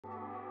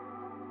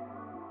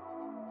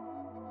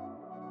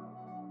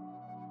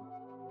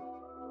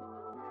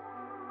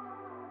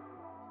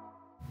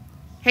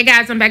Hey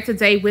guys, I'm back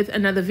today with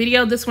another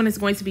video. This one is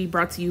going to be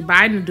brought to you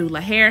by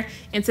NadulaHair,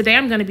 and today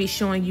I'm going to be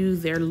showing you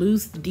their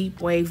loose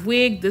deep wave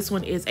wig. This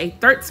one is a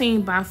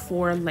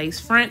 13x4 lace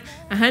front,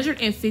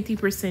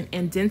 150%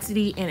 in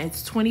density, and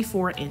it's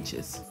 24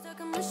 inches.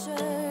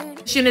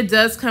 This unit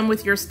does come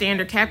with your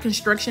standard cap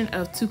construction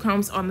of 2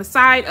 combs on the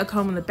side, a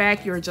comb in the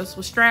back, your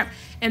adjustable strap,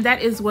 and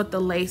that is what the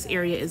lace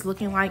area is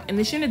looking like. And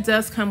this unit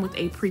does come with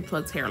a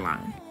pre-plucked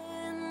hairline.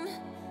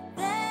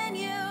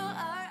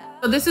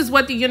 So this is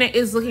what the unit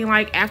is looking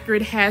like after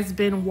it has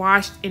been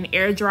washed and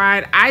air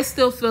dried. I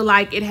still feel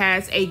like it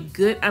has a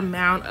good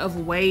amount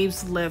of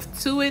waves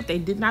left to it. They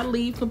did not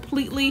leave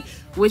completely,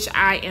 which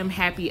I am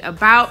happy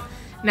about.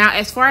 Now,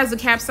 as far as the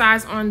cap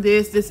size on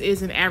this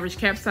is an average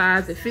cap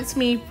size. It fits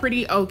me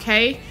pretty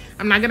okay.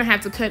 I'm not gonna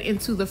have to cut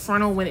into the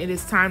frontal when it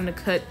is time to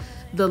cut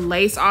the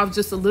lace off,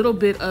 just a little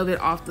bit of it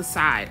off the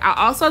side.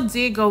 I also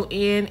did go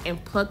in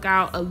and pluck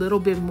out a little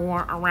bit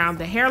more around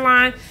the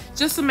hairline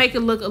just to make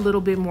it look a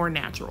little bit more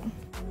natural.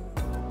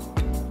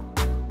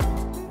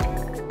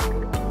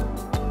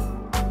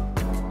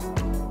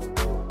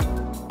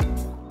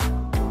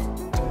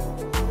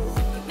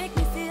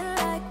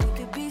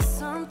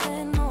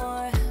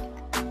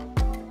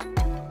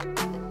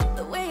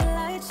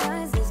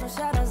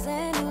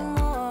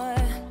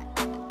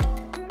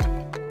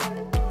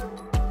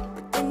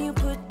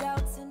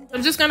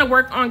 I'm just gonna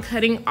work on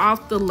cutting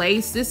off the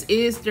lace. This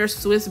is their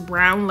Swiss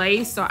brown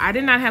lace, so I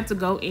did not have to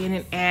go in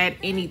and add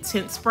any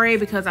tint spray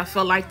because I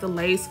felt like the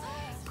lace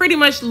pretty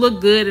much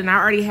looked good and I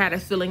already had a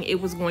feeling it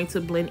was going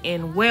to blend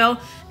in well.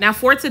 Now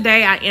for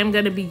today, I am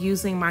going to be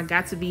using my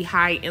Got To Be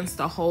High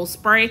Insta Hold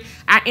Spray.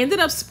 I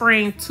ended up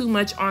spraying too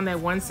much on that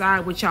one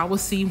side, which y'all will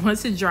see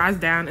once it dries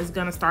down, it's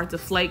going to start to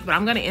flake, but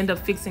I'm going to end up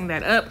fixing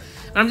that up.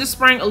 But I'm just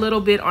spraying a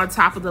little bit on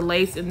top of the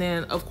lace, and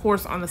then of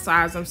course on the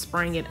sides I'm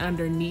spraying it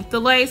underneath the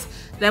lace.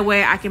 That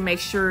way I can make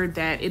sure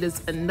that it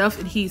is enough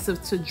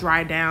adhesive to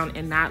dry down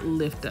and not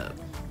lift up.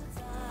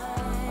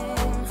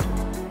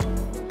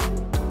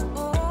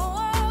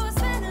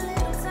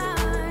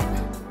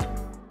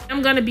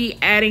 I'm going to be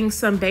adding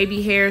some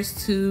baby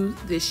hairs to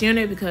this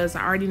unit because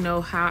I already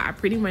know how I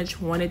pretty much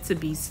want it to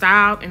be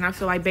styled, and I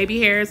feel like baby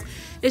hairs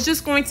is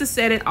just going to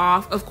set it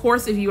off. Of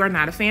course, if you are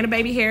not a fan of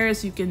baby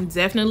hairs, you can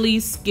definitely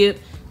skip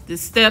this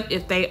step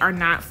if they are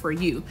not for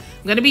you.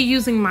 I'm going to be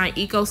using my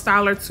Eco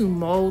Styler to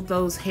mold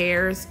those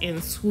hairs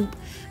and swoop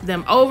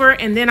them over,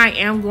 and then I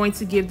am going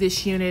to give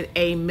this unit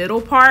a middle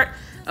part.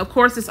 Of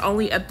course, it's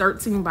only a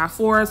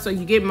 13x4, so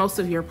you get most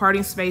of your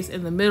parting space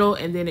in the middle,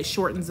 and then it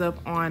shortens up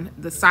on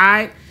the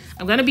side.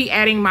 I'm going to be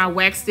adding my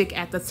wax stick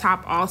at the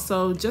top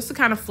also, just to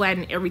kind of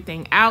flatten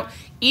everything out,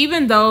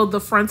 even though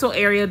the frontal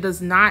area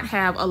does not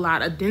have a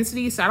lot of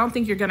density, so I don't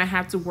think you're going to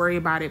have to worry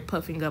about it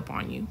puffing up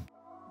on you.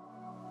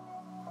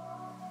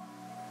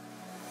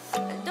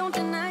 Don't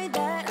deny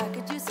that I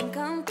could use some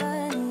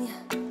company.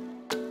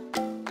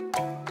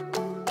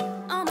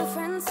 All my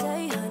friends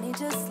say, honey,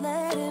 just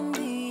let him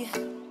be.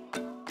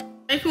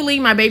 Thankfully,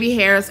 my baby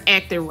hairs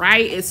acted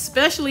right,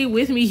 especially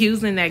with me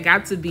using that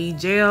Got To Be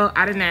gel.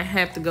 I did not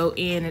have to go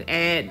in and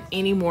add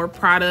any more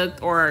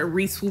product or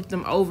re-swoop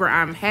them over.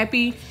 I'm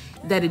happy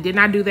that it did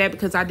not do that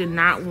because I did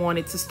not want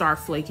it to start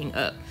flaking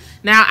up.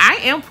 Now, I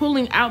am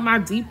pulling out my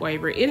deep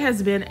waver. It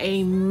has been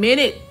a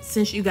minute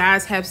since you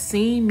guys have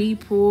seen me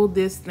pull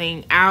this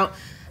thing out.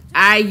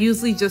 I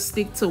usually just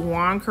stick to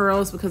wand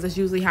curls because that's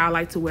usually how I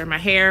like to wear my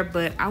hair,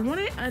 but I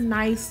wanted a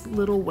nice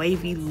little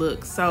wavy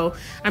look. So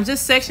I'm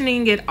just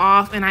sectioning it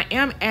off, and I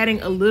am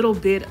adding a little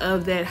bit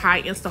of that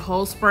High Insta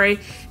Hold Spray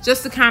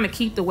just to kind of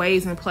keep the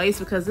waves in place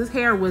because this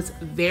hair was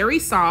very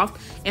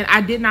soft and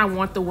I did not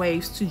want the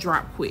waves to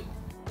drop quick.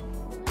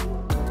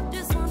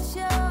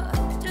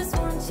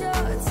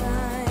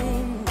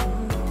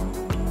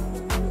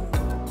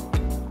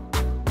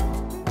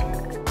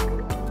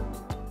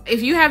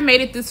 If you have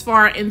made it this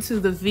far into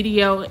the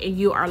video and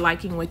you are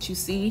liking what you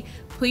see,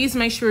 please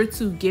make sure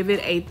to give it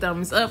a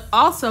thumbs up.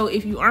 Also,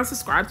 if you aren't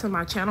subscribed to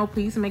my channel,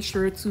 please make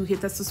sure to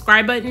hit that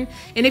subscribe button.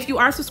 And if you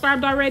are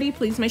subscribed already,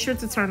 please make sure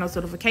to turn those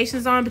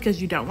notifications on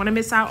because you don't want to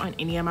miss out on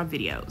any of my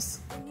videos.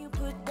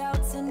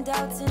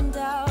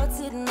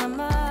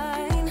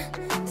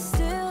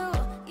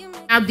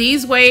 Now,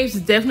 these waves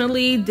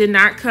definitely did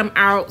not come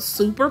out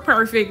super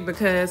perfect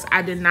because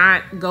I did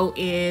not go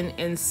in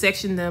and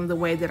section them the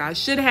way that I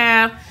should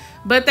have,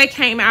 but they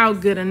came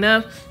out good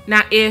enough.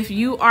 Now, if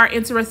you are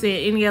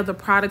interested in any of the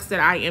products that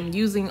I am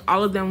using,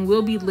 all of them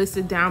will be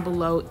listed down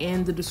below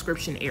in the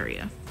description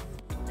area.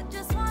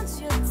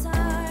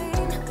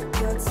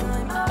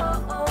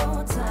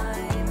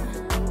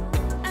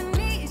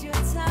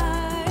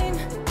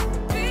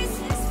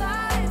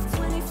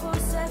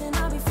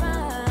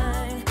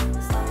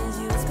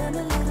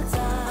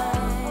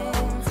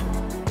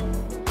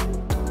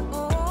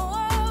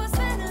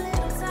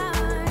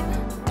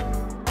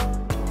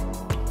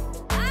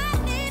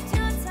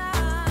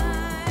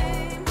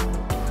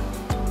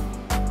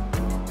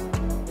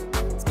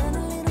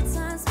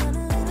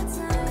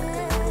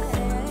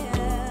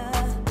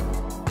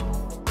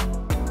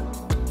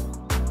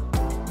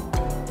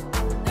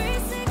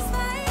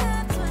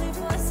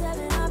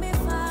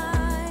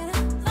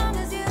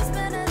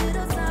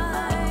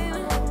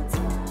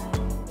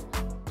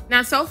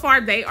 Now, so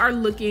far, they are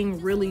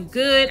looking really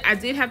good. I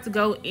did have to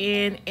go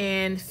in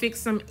and fix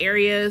some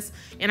areas,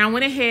 and I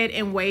went ahead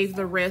and waved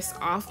the rest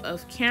off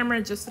of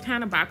camera just to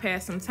kind of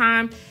bypass some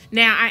time.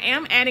 Now, I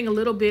am adding a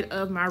little bit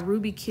of my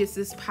Ruby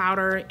Kisses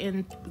powder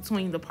in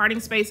between the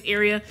parting space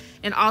area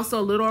and also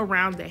a little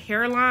around the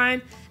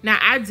hairline. Now,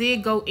 I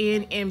did go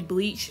in and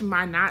bleach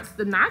my knots.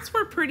 The knots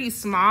were pretty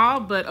small,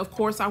 but of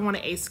course, I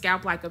wanted a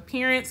scalp-like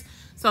appearance.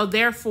 So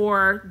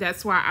therefore,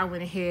 that's why I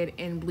went ahead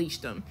and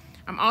bleached them.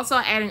 I'm also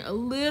adding a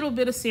little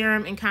bit of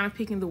serum and kind of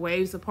picking the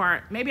waves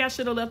apart. Maybe I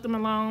should have left them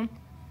alone.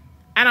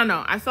 I don't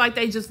know. I feel like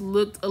they just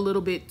looked a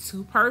little bit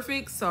too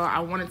perfect. So I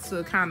wanted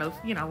to kind of,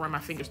 you know, run my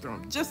fingers through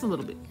them just a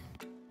little bit.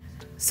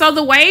 So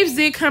the waves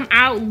did come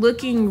out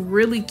looking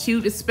really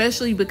cute,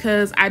 especially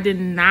because I did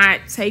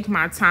not take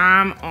my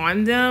time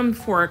on them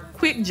for a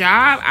quick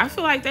job. I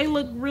feel like they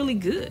look really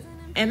good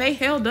and they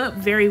held up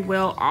very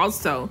well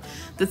also.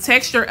 The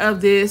texture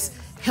of this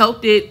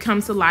helped it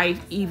come to life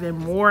even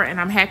more, and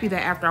I'm happy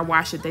that after I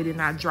washed it, they did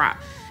not drop.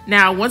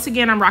 Now, once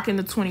again, I'm rocking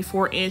the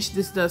 24-inch.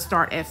 This does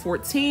start at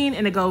 14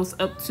 and it goes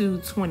up to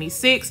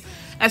 26.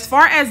 As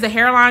far as the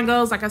hairline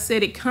goes, like I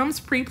said, it comes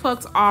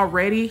pre-plucked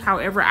already.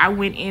 However, I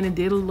went in and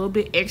did a little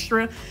bit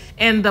extra,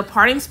 and the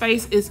parting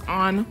space is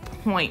on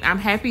point. I'm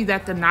happy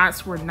that the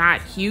knots were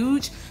not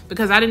huge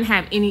because I didn't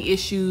have any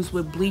issues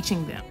with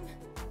bleaching them.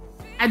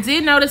 I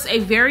did notice a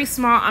very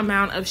small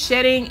amount of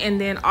shedding,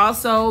 and then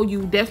also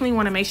you definitely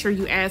want to make sure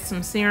you add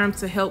some serum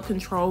to help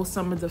control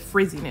some of the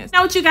frizziness.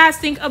 Now, what you guys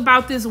think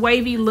about this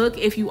wavy look?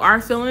 If you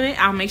are feeling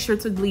it, I'll make sure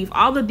to leave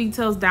all the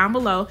details down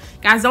below.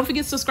 Guys, don't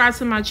forget to subscribe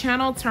to my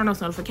channel, turn those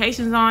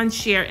notifications on,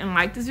 share and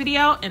like this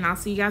video, and I'll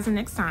see you guys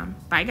next time.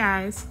 Bye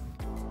guys.